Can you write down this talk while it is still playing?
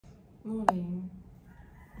Morning.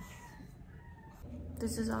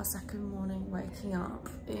 This is our second morning waking up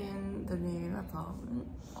in the new apartment.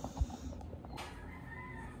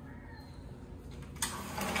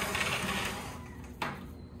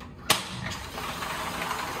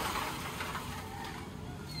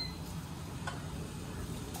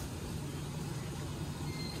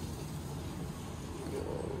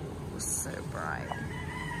 Oh, so bright.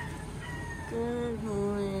 Good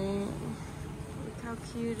morning. Look how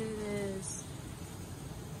cute it is.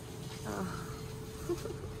 Oh.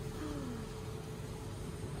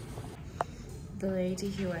 The lady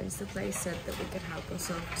who owns the place said that we could help us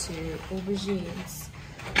up to aubergines.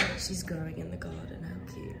 She's growing in the garden.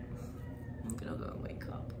 How cute. I'm gonna go and wake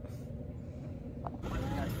up.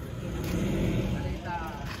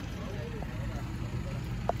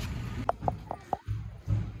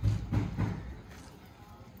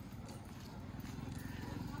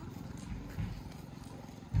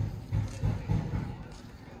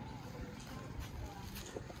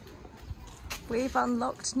 We've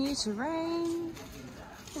unlocked new terrain.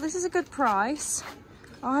 Well, this is a good price.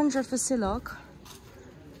 100 for silog.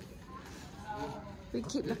 We can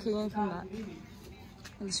keep looking and come back.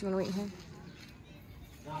 Unless you want to wait here.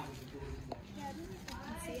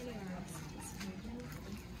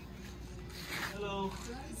 Hello.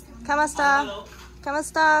 Kamasta. Hello.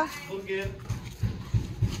 Kamasta. Okay.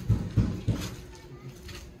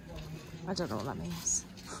 I don't know what that means.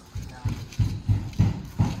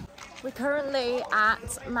 We're currently at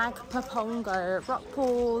Magpupungko Rock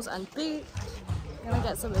Pools and Beach. We're gonna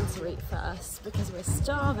get something to eat first because we're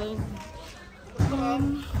starving. We're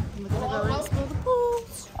gonna go and explore the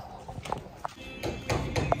pools.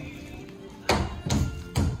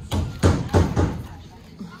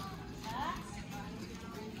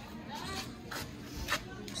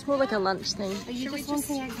 It's more like a lunch thing. Are you just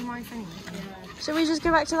wanting eggs and rice anyway? Yeah. Should we just go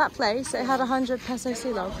back to that place? It had 100 peso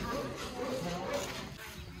silog.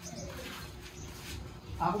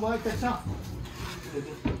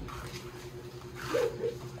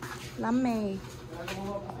 Lammy.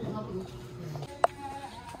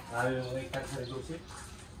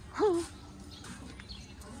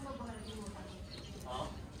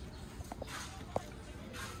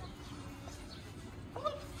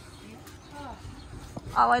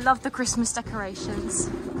 Oh, I love the Christmas decorations.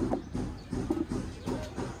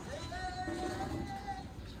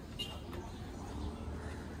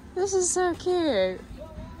 This is so cute.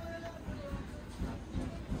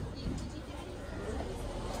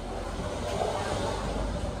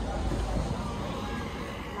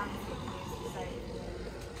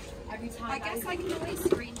 I guess I can always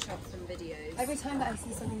screenshot some videos. Every time that I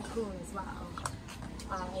see something cool as well,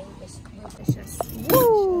 it's just...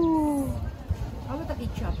 Woo! How would that be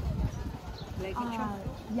chop? Like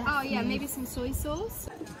yes, oh yeah, maybe some soy sauce.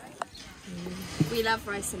 We love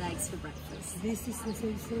rice and eggs for breakfast. This is the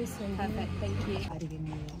soy sauce. Perfect, thank you.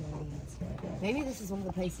 Maybe this is one of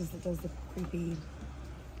the places that does the creepy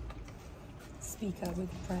speaker with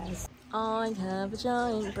prayers. I have a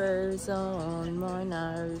giant bruise on my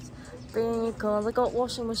nose because I got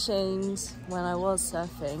washing machines when I was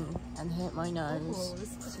surfing and hit my nose. Oh,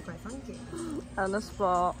 this is actually quite funky. And a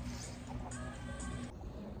spot.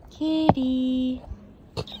 Kitty.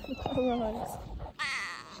 Look at her eyes.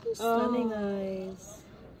 Stunning eyes.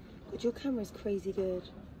 But your camera's crazy good.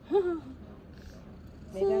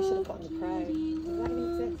 Maybe I should have gotten the Pro. Does that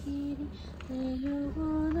even exist?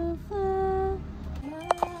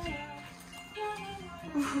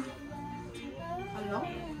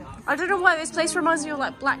 I don't know why this place reminds me of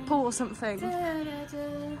like Blackpool or something.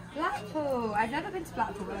 Blackpool! I've never been to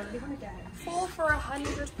Blackpool, but I really want to go. 4 for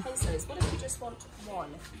 100 pesos. What if you just want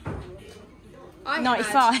one?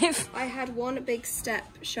 95. I had one big step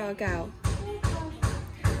Siargao.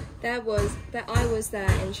 I was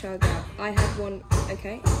there in Siargao. I had one,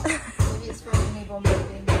 okay. Maybe it's for only one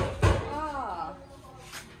maybe. Ah.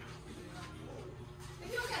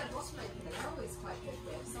 If you'll get a bottle opener, they're always quite good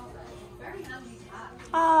gifts, aren't they? Very handy to have.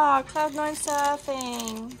 Ah, Cloud9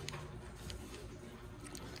 surfing.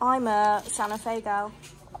 I'm a Santa Fe girl.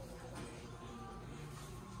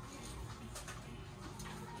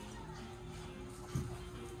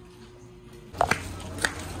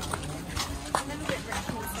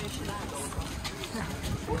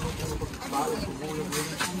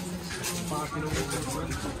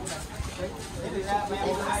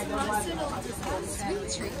 Sweet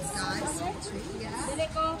treats, guys. Sweet treats, yeah.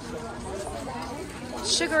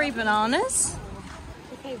 Sugary bananas.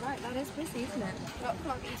 Okay, right, that is busy, isn't it? Not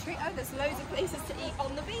can't eat treat. Oh, there's loads of places to eat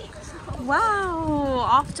on the beach. Wow,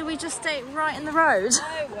 after we just stayed right in the road.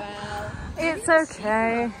 Oh well. It's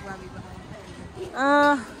okay.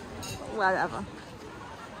 whatever.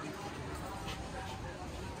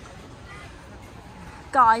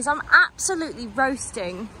 Guys, I'm absolutely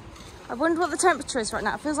roasting. I wonder what the temperature is right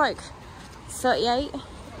now. It feels like 38.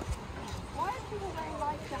 Why are people wearing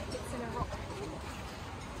life jackets in a rock pool?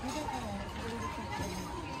 I don't know.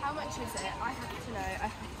 How much is it? I have to know. I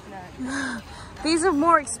have to know. These are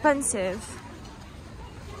more expensive.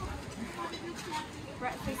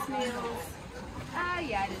 Breakfast meals. Ah,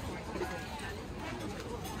 yeah, it is more expensive.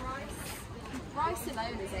 Rice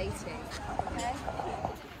alone is 80. Okay.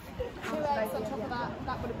 2 eggs on top of that.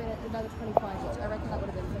 That would have been another 25 each. I reckon that would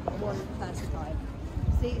have been 135.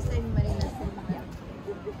 See, it's saving money less than Yeah.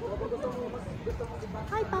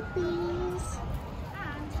 Hi, puppies.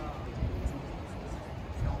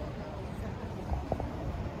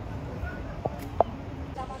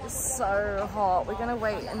 It's so hot. We're gonna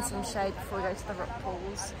wait in some shade before we go to the rock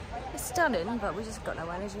pools. It's stunning, but we just got no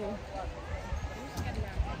energy.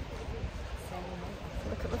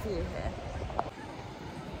 Look at the view here.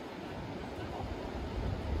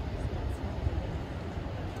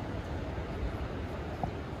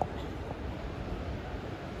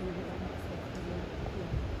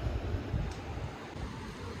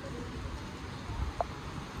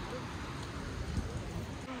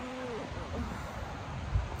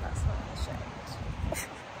 That's not the shade.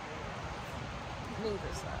 Neither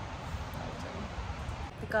is that.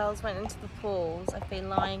 The girls went into the pools. I've been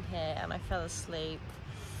lying here and I fell asleep.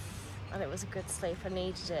 And it was a good sleep. I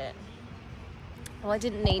needed it. Well, I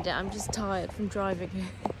didn't need it. I'm just tired from driving here.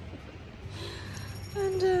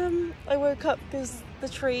 And I woke up because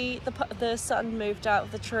the sun moved out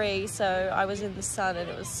of the tree, so I was in the sun and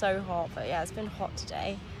it was so hot. But yeah, it's been hot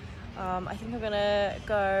today. I think I'm gonna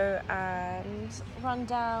go and run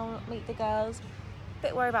down, meet the girls. A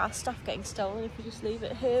bit worried about our stuff getting stolen if we just leave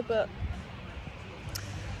it here, but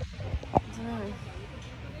I don't know.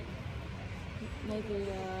 Maybe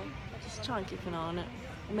just try and keep an eye on it.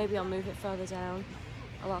 Or maybe I'll move it further down.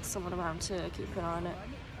 I'll ask someone around to keep an eye on it.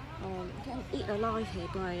 I'm getting eaten alive here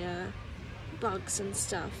by bugs and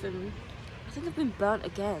stuff, and I think I've been burnt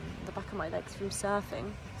again on the back of my legs from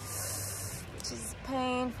surfing, which is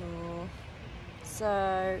painful.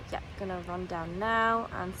 So yeah, gonna run down now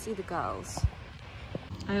and see the girls.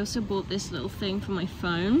 I also bought this little thing for my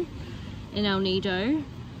phone in El Nido,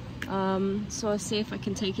 so I'll see if I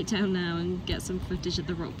can take it down now and get some footage at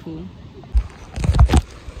the rock pool.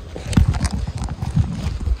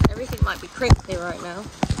 Everything might be crinkly right now.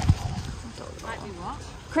 Might be what?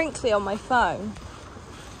 Crinkly on my phone.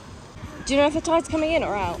 Do you know if the tide's coming in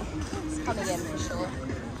or out? It's coming in for sure.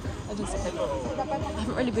 I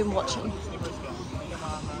haven't really been watching.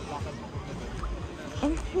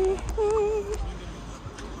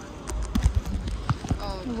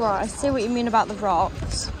 Right, I see what you mean about the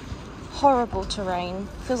rocks. Horrible terrain.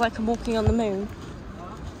 Feels like I'm walking on the moon.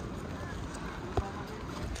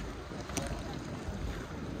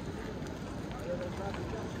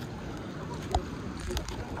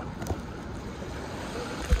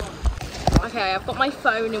 Okay, I've got my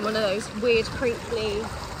phone in one of those weird crinkly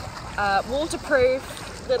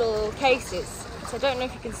waterproof little cases, so I don't know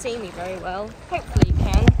if you can see me very well. Hopefully you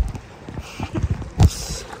can.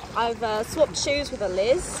 I've swapped shoes with a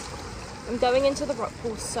Liz. I'm going into the rock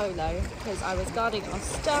pool solo because I was guarding our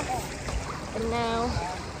stuff, and now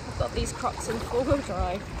I've got these Crocs in four-wheel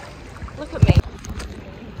drive. Look at me.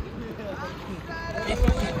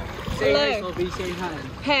 Hello.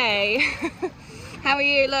 Hey. How are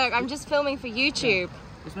you? Look, I'm just filming for YouTube.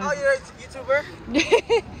 Oh, you're a YouTuber?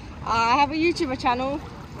 I have a YouTuber channel.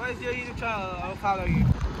 What is your YouTube channel? I'll follow you.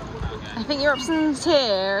 I think your options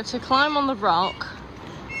here to climb on the rock.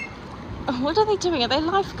 What are they doing? Are they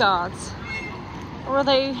lifeguards? Or are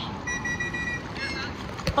they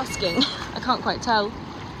busking? I can't quite tell.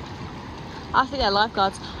 I think they're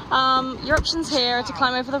lifeguards. Your options here are to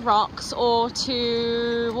climb over the rocks or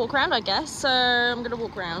to walk around, I guess. So I'm going to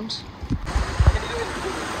walk around.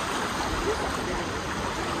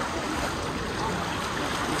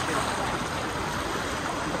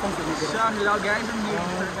 So hello guys, I'm here in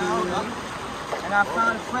Siargao, and I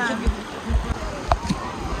found a friend.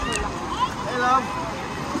 Hey love.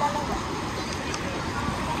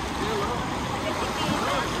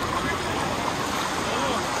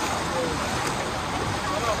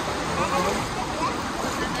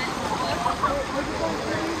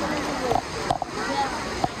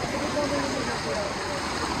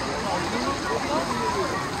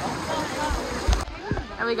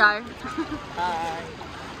 There we go. Hi.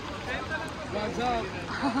 What's up?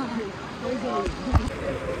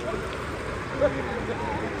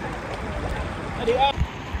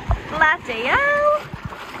 Bloody hell!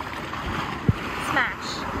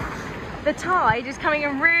 Smash. The tide is coming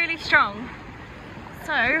in really strong.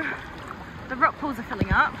 So the rock pools are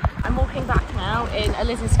filling up. I'm walking back now in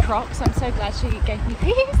Eliz's Crocs. I'm so glad she gave me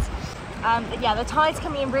these. But yeah, the tide's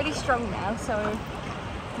coming in really strong now, so I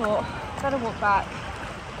thought better walk back.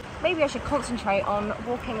 Maybe I should concentrate on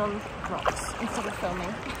walking on rocks instead of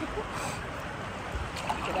filming.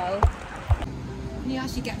 Can you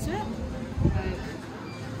actually get to it?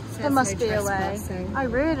 There must be a way. Oh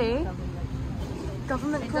really?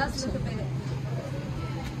 Government property.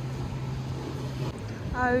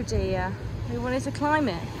 Oh dear, we wanted to climb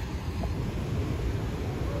it.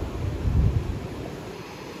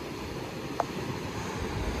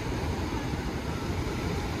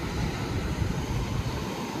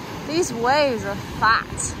 These waves are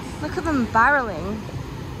fat. Look at them barreling.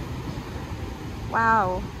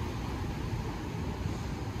 Wow.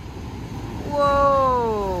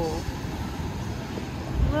 Whoa.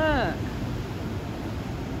 Look.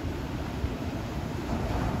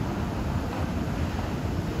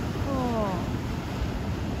 Oh.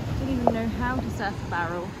 I don't even know how to surf a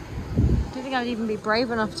barrel. I don't think I would even be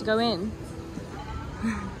brave enough to go in.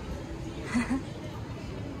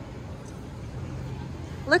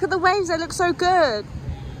 Look at the waves, they look so good.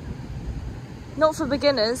 Not for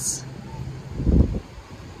beginners.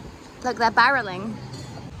 Look, they're barreling.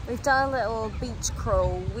 We've done a little beach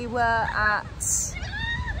crawl. We were at,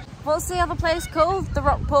 what's the other place called? The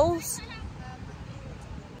rock pools?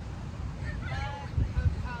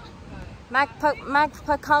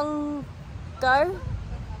 Magpupungko?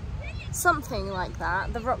 Something like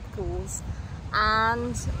that, the rock pools.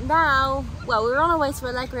 And now, well, we were on our way to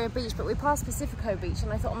Alegria Beach, but we passed Pacifico Beach,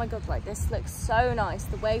 and I thought, oh my god, like this looks so nice.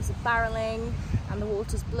 The waves are barreling and the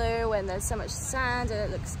water's blue and there's so much sand and it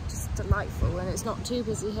looks just delightful, and it's not too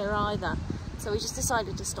busy here either. So we just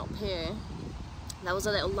decided to stop here. There was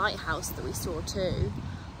a little lighthouse that we saw too,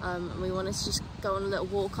 and we wanted to just go on a little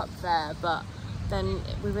walk up there, but then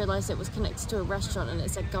we realised it was connected to a restaurant and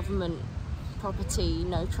it said government property,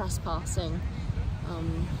 no trespassing.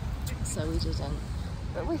 So we didn't.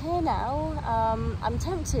 But we're here now. I'm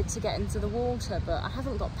tempted to get into the water, but I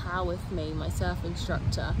haven't got Pal with me, my surf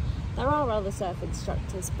instructor. There are other surf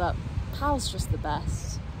instructors, but Pal's just the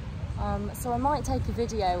best. So I might take a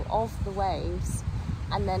video of the waves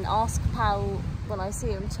and then ask Pal when I see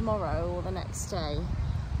him tomorrow or the next day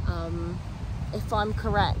if I'm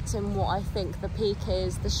correct in what I think the peak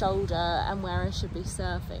is, the shoulder, and where I should be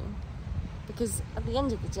surfing. Because at the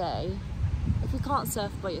end of the day, if you can't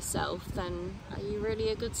surf by yourself, then are you really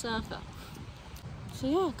a good surfer? So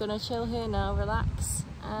yeah, gonna chill here now, relax,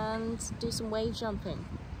 and do some wave jumping.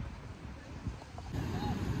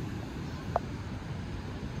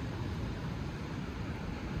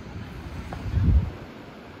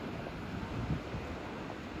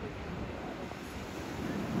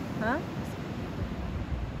 Huh?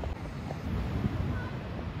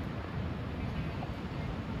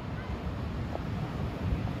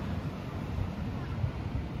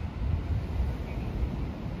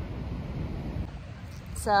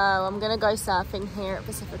 So I'm gonna go surfing here at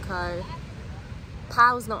Pacifico.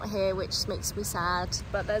 Pal's not here, which makes me sad,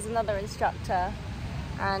 but there's another instructor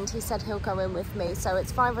and he said he'll go in with me. So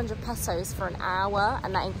it's 500 pesos for an hour,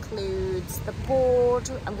 and that includes the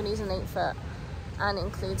board. I'm gonna use an 8-foot, and it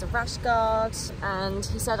includes a rash guard, and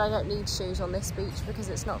he said I don't need shoes on this beach because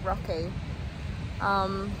it's not rocky.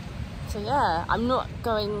 So yeah, I'm not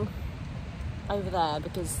going over there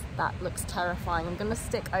because that looks terrifying. I'm gonna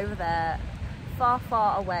stick over there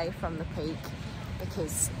far away from the peak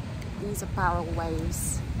because these are barrel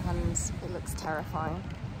waves and it looks terrifying,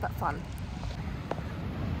 but fun.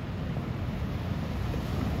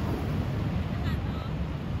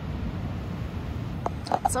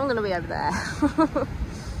 So I'm gonna be over there.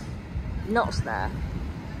 Not there.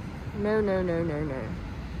 No, no, no, no, no.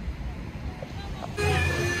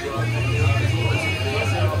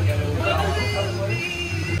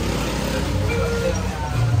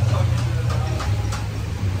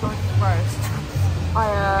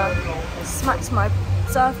 I smacked my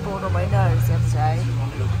surfboard on my nose the other day.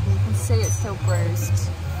 You can see it's still bruised.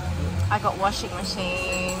 I got washing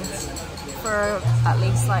machines for at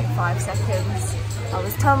least like 5 seconds. I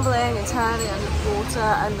was tumbling and turning underwater,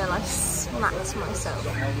 and then I smacked myself.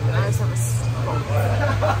 I was on a spot.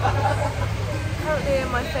 Currently in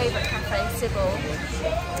my favourite cafe, Sibol,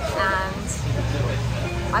 and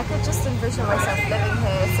I could just envision myself living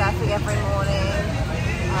here, surfing every morning,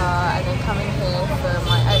 and then coming here for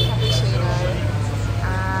my oat cappuccino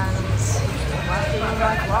and working on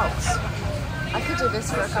my vlogs. I could do this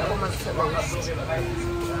for a couple months at least.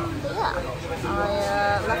 But yeah,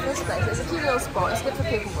 I love this place. It's a cute little spot. It's good for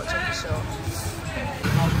people watching for sure.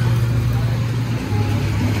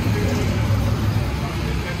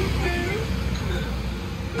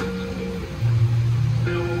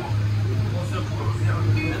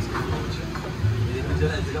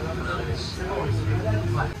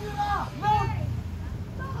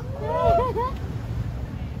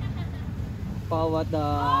 Pao at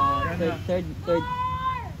the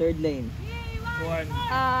third lane. One.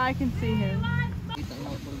 I can see him.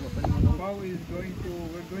 Pao is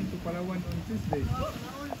we're going to Palawan on Tuesday.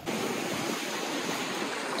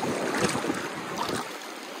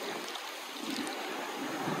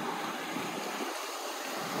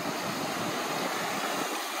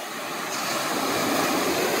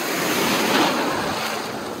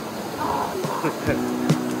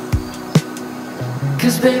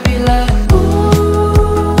 Cause baby like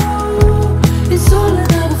ooh, it's all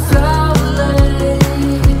another flower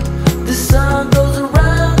lane. The sun goes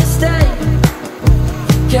around the state.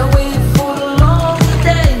 Can't wait for the long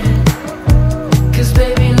day. Cause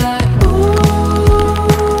baby like ooh,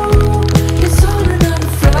 it's all another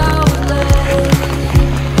flower lane.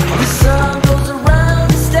 The sun goes around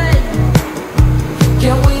the state.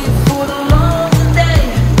 Can't wait for the long day.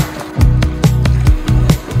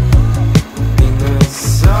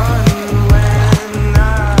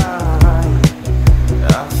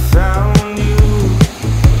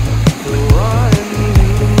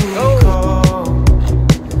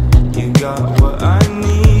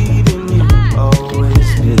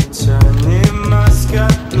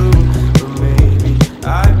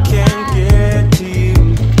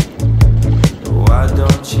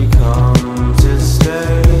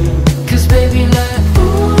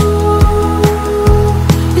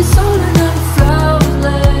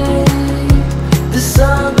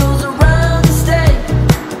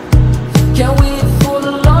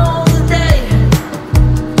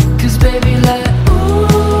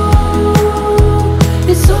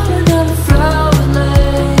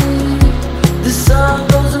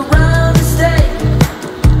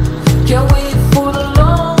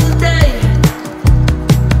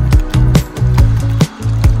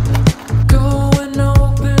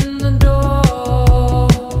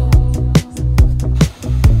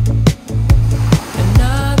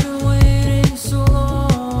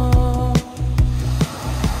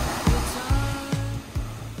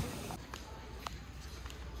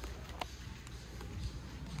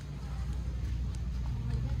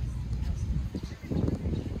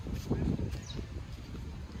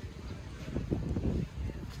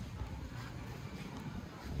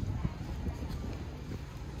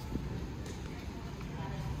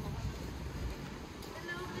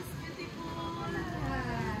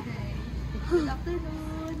 Good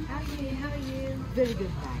afternoon. Hi, how are you? Very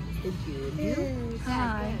good, thanks. Thank you. You?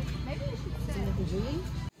 Hi. Maybe I should say to Julie.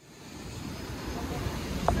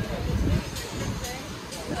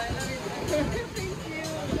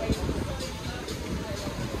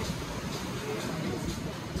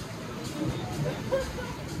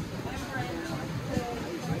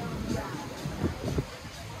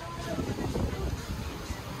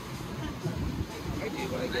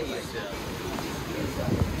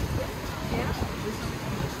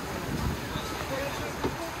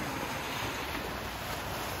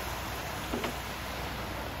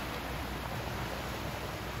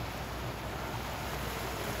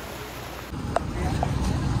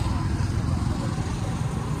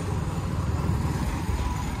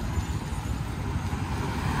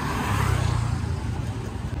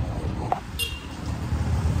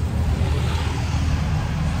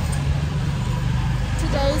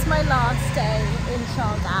 Today's my last day in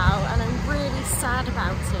Siargao and I'm really sad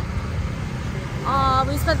about it.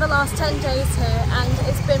 We spent the last 10 days here and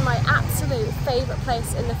it's been my absolute favourite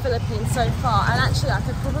place in the Philippines so far, and actually I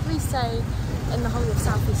could probably say in the whole of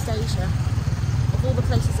Southeast Asia, of all the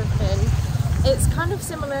places I've been. It's kind of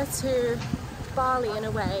similar to Bali in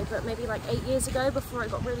a way, but maybe like 8 years ago before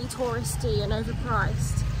it got really touristy and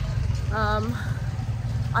overpriced.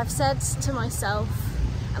 I've said to myself,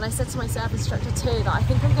 and I said to my surf instructor too, that I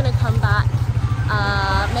think I'm going to come back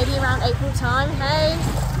maybe around April time. Hey!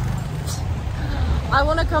 I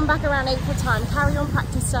want to come back around April time, carry on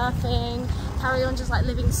practice surfing, carry on just like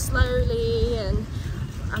living slowly, and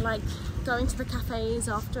I like going to the cafes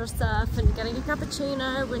after a surf and getting a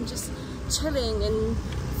cappuccino and just chilling and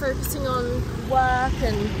focusing on work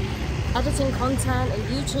and editing content and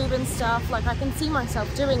YouTube and stuff. Like I can see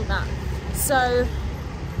myself doing that. So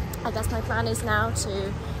I guess my plan is now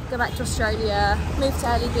to go back to Australia, move to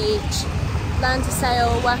Early Beach, learn to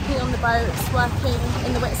sail, working on the boats, working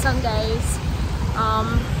in the Whitsundays,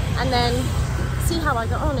 and then see how I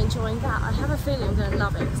go on enjoying that. I have a feeling I'm going to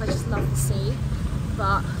love it because I just love the sea,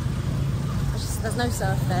 but there's no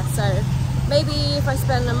surf there. So maybe if I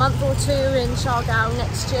spend a month or two in Siargao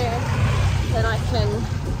next year, then I can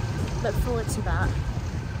look forward to that.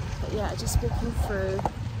 But yeah, just walking through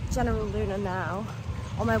General Luna now,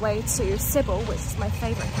 on my way to Sibol, which is my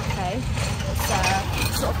favourite cafe.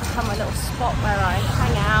 It's sort of become a little spot where I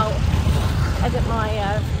hang out edit my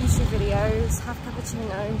YouTube videos, have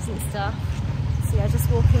cappuccinos and stuff. So yeah, just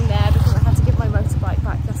walking there because I had to give my motorbike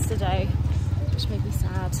back yesterday, which made me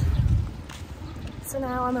sad. So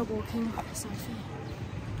now I'm a walking Sophie.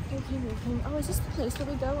 Walking. Oh, is this the place where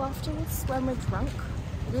we go afterwards when we're drunk?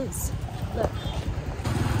 It is. Look.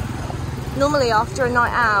 Normally after a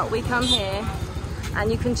night out, we come here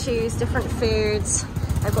and you can choose different foods.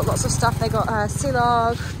 They've got lots of stuff. They've got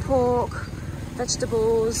silog, pork,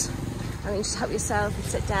 vegetables. And you just help yourself and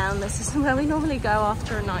sit down. This is where we normally go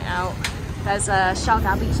after a night out. There's a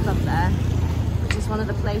Siargao Beach Club there, which is one of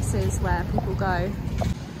the places where people go.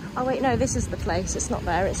 Oh wait, no, this is the place. It's not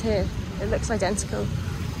there, it's here. It looks identical.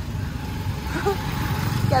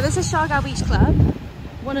 Yeah, this is Siargao Beach Club.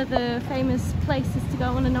 One of the famous places to go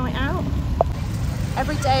on a night out.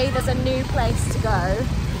 Every day there's a new place to go.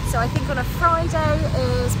 So I think on a Friday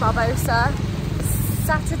is Barbosa.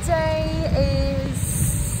 Saturday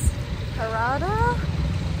is Parada.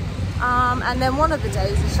 And then one of the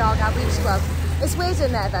days is Siargao Beach Club. It's weird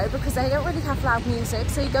in there though because they don't really have loud music,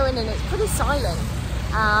 so you go in and it's pretty silent.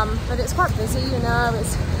 But it's quite busy, you know,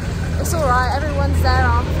 it's alright, everyone's there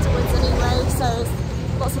afterwards anyway, so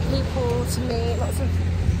it's lots of people to meet, lots of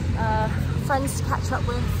friends to catch up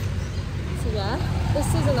with. So yeah, this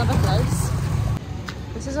is another place.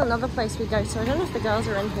 This is another place we go to. I don't know if the girls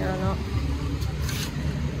are in here or not.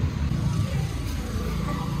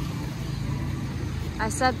 I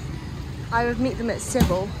said I would meet them at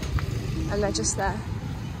Sibol, and they're just there.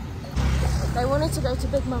 They wanted to go to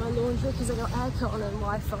Big Mama Laundry because they got aircon and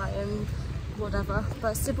Wi-Fi and whatever,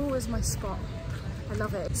 but Sibol was my spot. I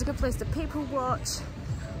love it. It's a good place to people watch,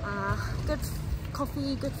 good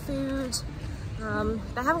coffee, good food.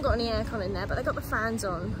 They haven't got any aircon in there, but they got the fans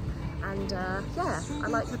on. And yeah, I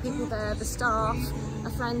like the people there, the staff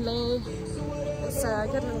are friendly. It's a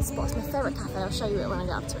good little spot. It's my favourite cafe. I'll show you it when I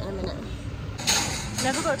get up to it in a minute.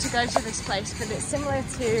 Never got to go to this place, but it's similar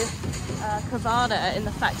to Cavada in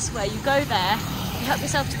the fact where you go there, you help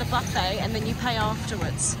yourself to the buffet and then you pay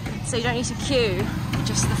afterwards. So you don't need to queue,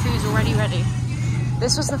 just the food's already ready.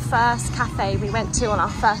 This was the first cafe we went to on our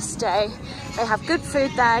first day. They have good food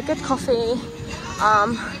there, good coffee,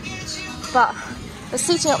 but the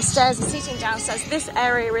seating upstairs and seating downstairs, this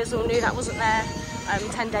area is all new, that wasn't there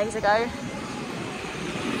 10 days ago.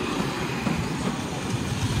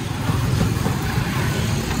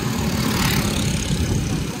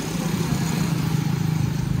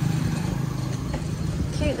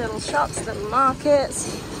 Cute little shops, little markets,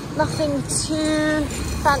 nothing too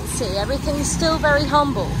fancy, everything's still very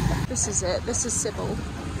humble. This is it, this is Sibol.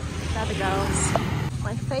 They're the girls.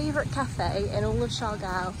 My favourite cafe in all of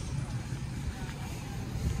Siargao.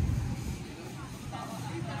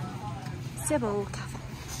 Sibol Cafe.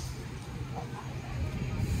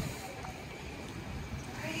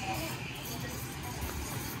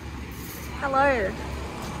 Hello.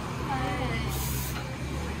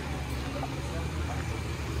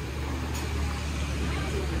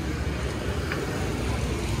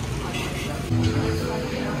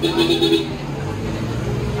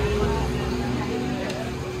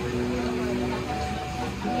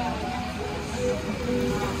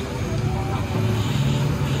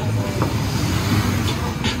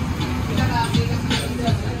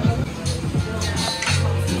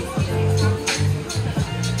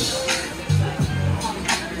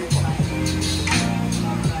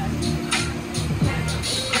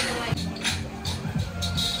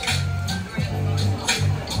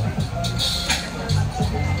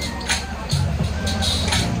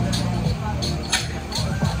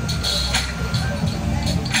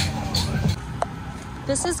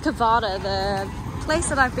 This is Cavada, the place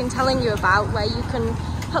that I've been telling you about where you can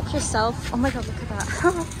help yourself. Oh my god, look at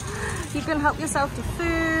that. You can help yourself to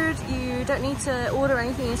food, you don't need to order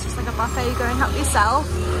anything, it's just like a buffet, you go and help yourself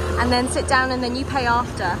and then sit down and then you pay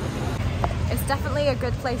after. It's definitely a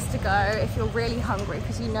good place to go if you're really hungry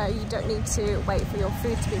because you know you don't need to wait for your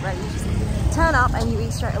food to be ready, you just turn up and you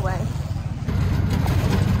eat straight away.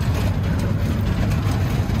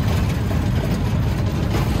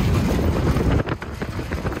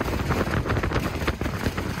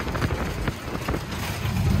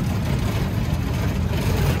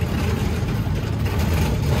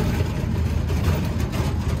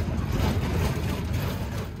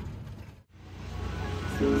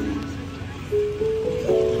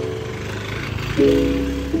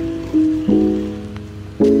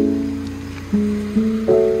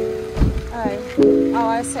 Oh,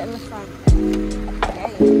 I sit in the front.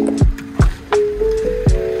 Okay.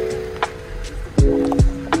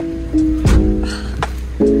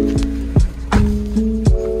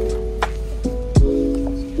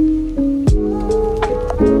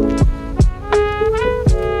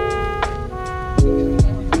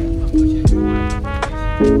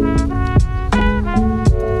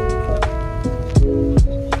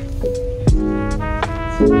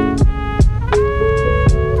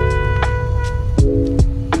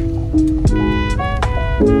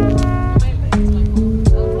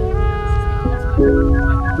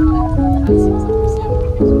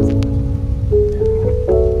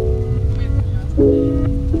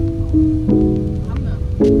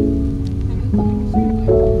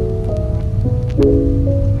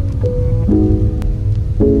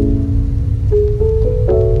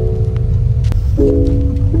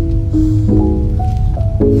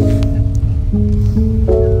 The